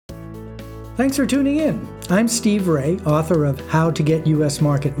Thanks for tuning in. I'm Steve Raye, author of How to Get U.S.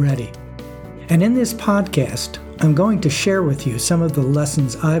 Market Ready. And in this podcast, I'm going to share with you some of the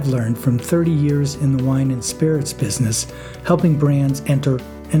lessons I've learned from 30 years in the wine and spirits business, helping brands enter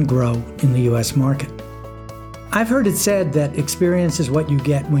and grow in the U.S. market. I've heard it said that experience is what you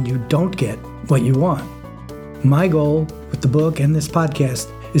get when you don't get what you want. My goal with the book and this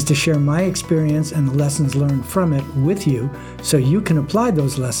podcast is to share my experience and the lessons learned from it with you so you can apply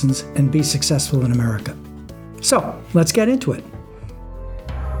those lessons and be successful in America. So, let's get into it.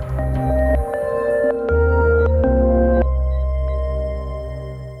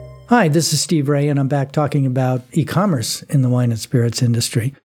 Hi, this is Steve Raye, and I'm back talking about e-commerce in the wine and spirits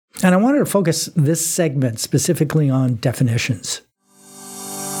industry. And I wanted to focus this segment specifically on definitions.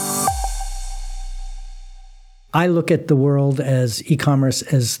 I look at the world as e-commerce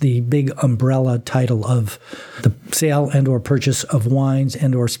as the big umbrella title of the sale and or purchase of wines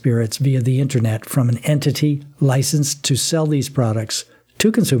and or spirits via the internet from an entity licensed to sell these products to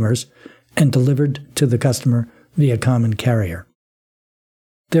consumers and delivered to the customer via common carrier.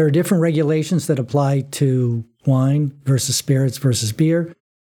 There are different regulations that apply to wine versus spirits versus beer.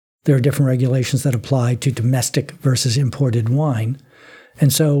 There are different regulations that apply to domestic versus imported wine.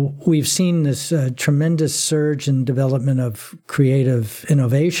 And so we've seen this tremendous surge in development of creative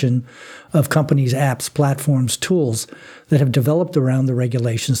innovation of companies, apps, platforms, tools that have developed around the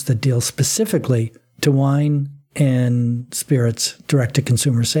regulations that deal specifically to wine and spirits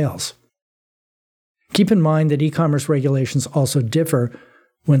direct-to-consumer sales. Keep in mind that e-commerce regulations also differ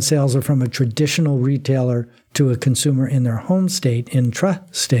when sales are from a traditional retailer to a consumer in their home state,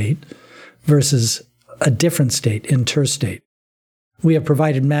 intra-state, versus a different state, interstate. We have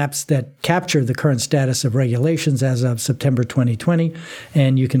provided maps that capture the current status of regulations as of September 2020,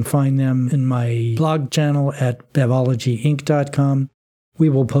 and you can find them in my blog channel at bevologyinc.com. We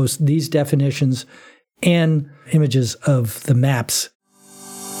will post these definitions and images of the maps.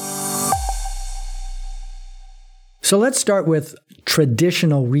 So let's start with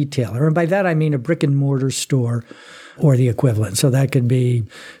traditional retailer, and by that I mean a brick-and-mortar store or the equivalent. So that could be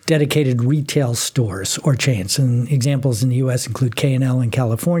dedicated retail stores or chains. And examples in the U.S. include K&L in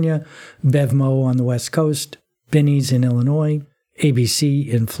California, BevMo on the West Coast, Binny's in Illinois, ABC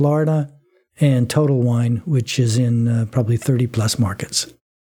in Florida, and Total Wine, which is in probably 30-plus markets.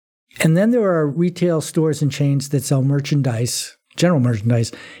 And then there are retail stores and chains that sell merchandise, general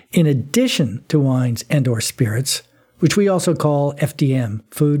merchandise, in addition to wines and or spirits, which we also call FDM,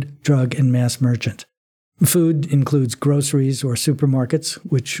 food, drug, and mass merchant. Food includes groceries or supermarkets,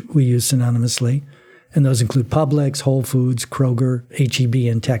 which we use synonymously, and those include Publix, Whole Foods, Kroger, H-E-B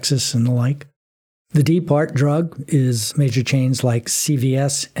in Texas, and the like. The D part, drug, is major chains like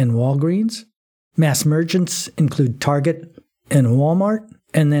CVS and Walgreens. Mass merchants include Target and Walmart.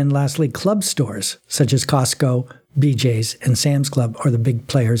 And then lastly, club stores, such as Costco, BJ's, and Sam's Club are the big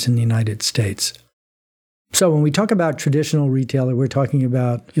players in the United States. So when we talk about traditional retailer, we're talking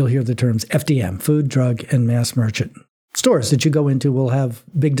about, you'll hear the terms FDM, food, drug, and mass merchant. Stores that you go into will have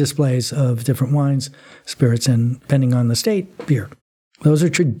big displays of different wines, spirits, and depending on the state, beer. Those are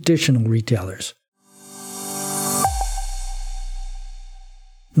traditional retailers.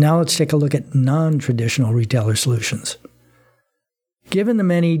 Now let's take a look at non-traditional retailer solutions. Given the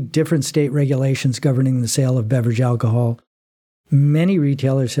many different state regulations governing the sale of beverage alcohol, many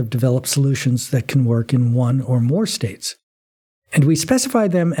retailers have developed solutions that can work in one or more states. And we specify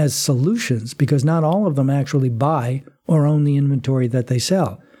them as solutions because not all of them actually buy or own the inventory that they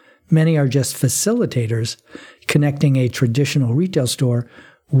sell. Many are just facilitators connecting a traditional retail store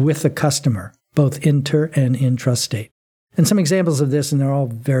with a customer, both inter and intrastate. And some examples of this, and they're all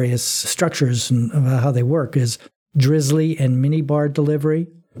various structures and how they work, is Drizzly and minibar delivery,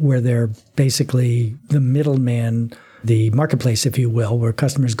 where they're basically the middleman, the marketplace, if you will, where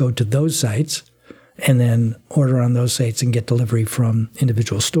customers go to those sites and then order on those sites and get delivery from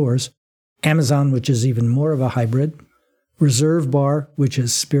individual stores. Amazon, which is even more of a hybrid. Reserve Bar, which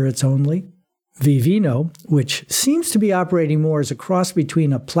is spirits only. Vivino, which seems to be operating more as a cross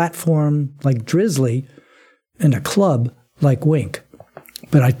between a platform like Drizzly and a club like Wink.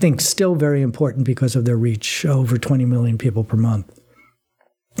 But I think still very important because of their reach, over 20 million people per month.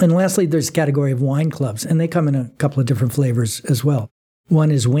 And lastly, there's a category of wine clubs, and they come in a couple of different flavors as well.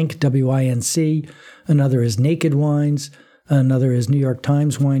 One is Wink, W-I-N-C. Another is Naked Wines. Another is New York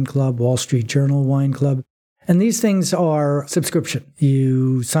Times Wine Club, Wall Street Journal Wine Club. And these things are subscription.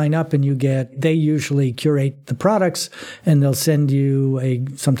 You sign up and they usually curate the products, and they'll send you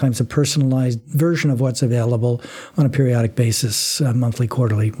sometimes a personalized version of what's available on a periodic basis, monthly,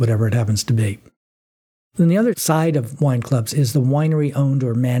 quarterly, whatever it happens to be. Then the other side of wine clubs is the winery-owned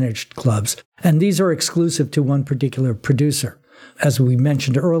or managed clubs, and these are exclusive to one particular producer. As we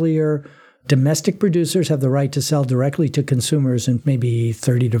mentioned earlier, domestic producers have the right to sell directly to consumers in maybe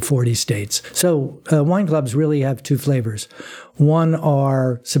 30 to 40 states. So wine clubs really have two flavors. One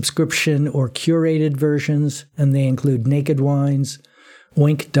are subscription or curated versions, and they include Naked Wines,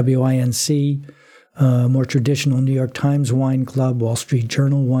 Winc, W-I-N-C, more traditional New York Times Wine Club, Wall Street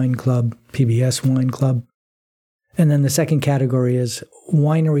Journal Wine Club, PBS Wine Club. And then the second category is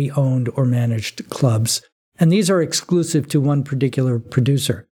winery-owned or managed clubs. And these are exclusive to one particular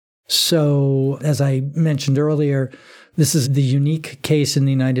producer. So, as I mentioned earlier, this is the unique case in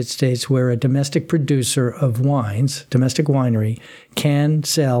the United States where a domestic producer of wines, domestic winery, can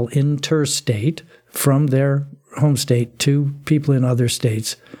sell interstate from their home state to people in other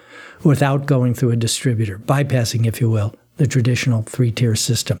states without going through a distributor, bypassing, if you will, the traditional three-tier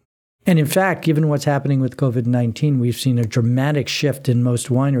system. And in fact, given what's happening with COVID-19, we've seen a dramatic shift in most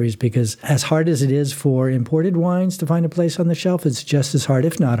wineries because as hard as it is for imported wines to find a place on the shelf, it's just as hard,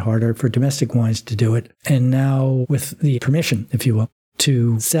 if not harder, for domestic wines to do it. And now with the permission, if you will,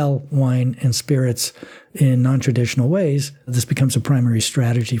 to sell wine and spirits in non-traditional ways, this becomes a primary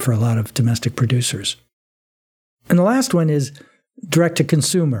strategy for a lot of domestic producers. And the last one is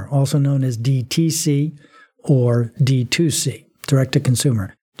direct-to-consumer, also known as DTC or D2C,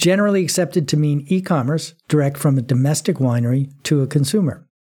 direct-to-consumer. Generally accepted to mean e-commerce, direct from a domestic winery to a consumer.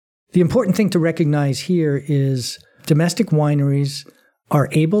 The important thing to recognize here is domestic wineries are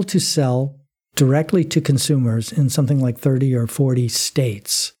able to sell directly to consumers in something like 30 or 40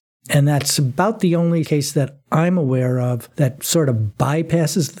 states. And that's about the only case that I'm aware of that sort of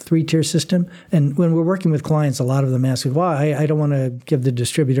bypasses the three-tier system. And when we're working with clients, a lot of them ask, well, I don't want to give the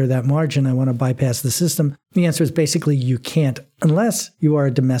distributor that margin. I want to bypass the system. The answer is basically you can't unless you are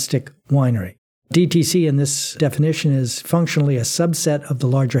a domestic winery. DTC in this definition is functionally a subset of the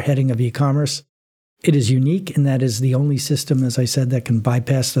larger heading of e-commerce. It is unique and that is the only system, as I said, that can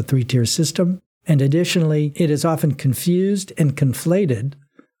bypass the three-tier system. And additionally, it is often confused and conflated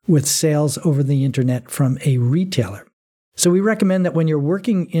with sales over the internet from a retailer. So we recommend that when you're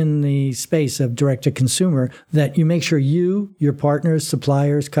working in the space of direct-to-consumer, that you make sure you, your partners,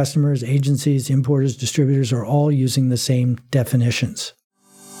 suppliers, customers, agencies, importers, distributors are all using the same definitions.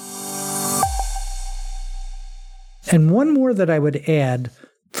 And one more that I would add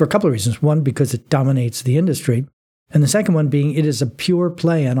for a couple of reasons. One, because it dominates the industry. And the second one being it is a pure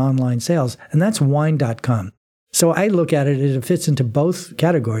play on online sales, and that's wine.com. So I look at it, it fits into both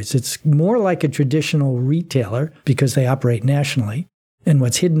categories. It's more like a traditional retailer because they operate nationally. And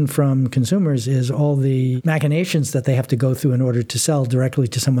what's hidden from consumers is all the machinations that they have to go through in order to sell directly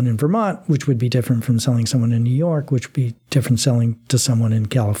to someone in Vermont, which would be different from selling someone in New York, which would be different selling to someone in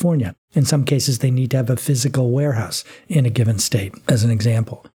California. In some cases, they need to have a physical warehouse in a given state, as an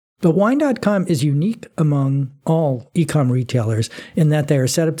example. But wine.com is unique among all e-com retailers in that they are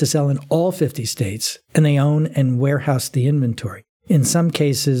set up to sell in all 50 states, and they own and warehouse the inventory. In some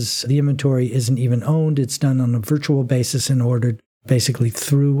cases, the inventory isn't even owned. It's done on a virtual basis and ordered basically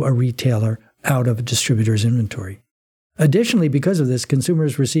through a retailer out of a distributor's inventory. Additionally, because of this,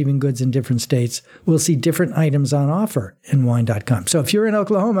 consumers receiving goods in different states will see different items on offer in wine.com. So if you're in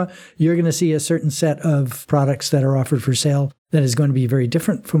Oklahoma, you're going to see a certain set of products that are offered for sale that is going to be very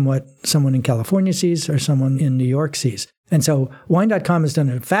different from what someone in California sees or someone in New York sees. And so wine.com has done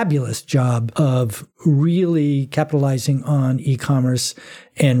a fabulous job of really capitalizing on e-commerce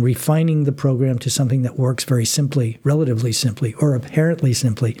and refining the program to something that works very simply, relatively simply, or apparently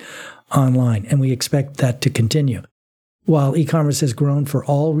simply online. And we expect that to continue. While e-commerce has grown for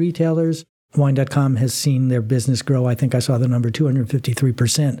all retailers, wine.com has seen their business grow. I think I saw the number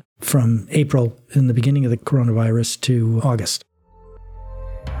 253% from April in the beginning of the coronavirus to August.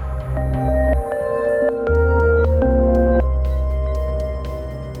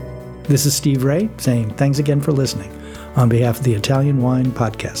 This is Steve Raye saying thanks again for listening on behalf of the Italian Wine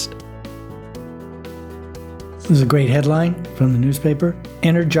Podcast. This is a great headline from the newspaper.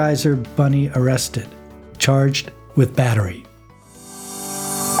 Energizer Bunny arrested, charged with battery.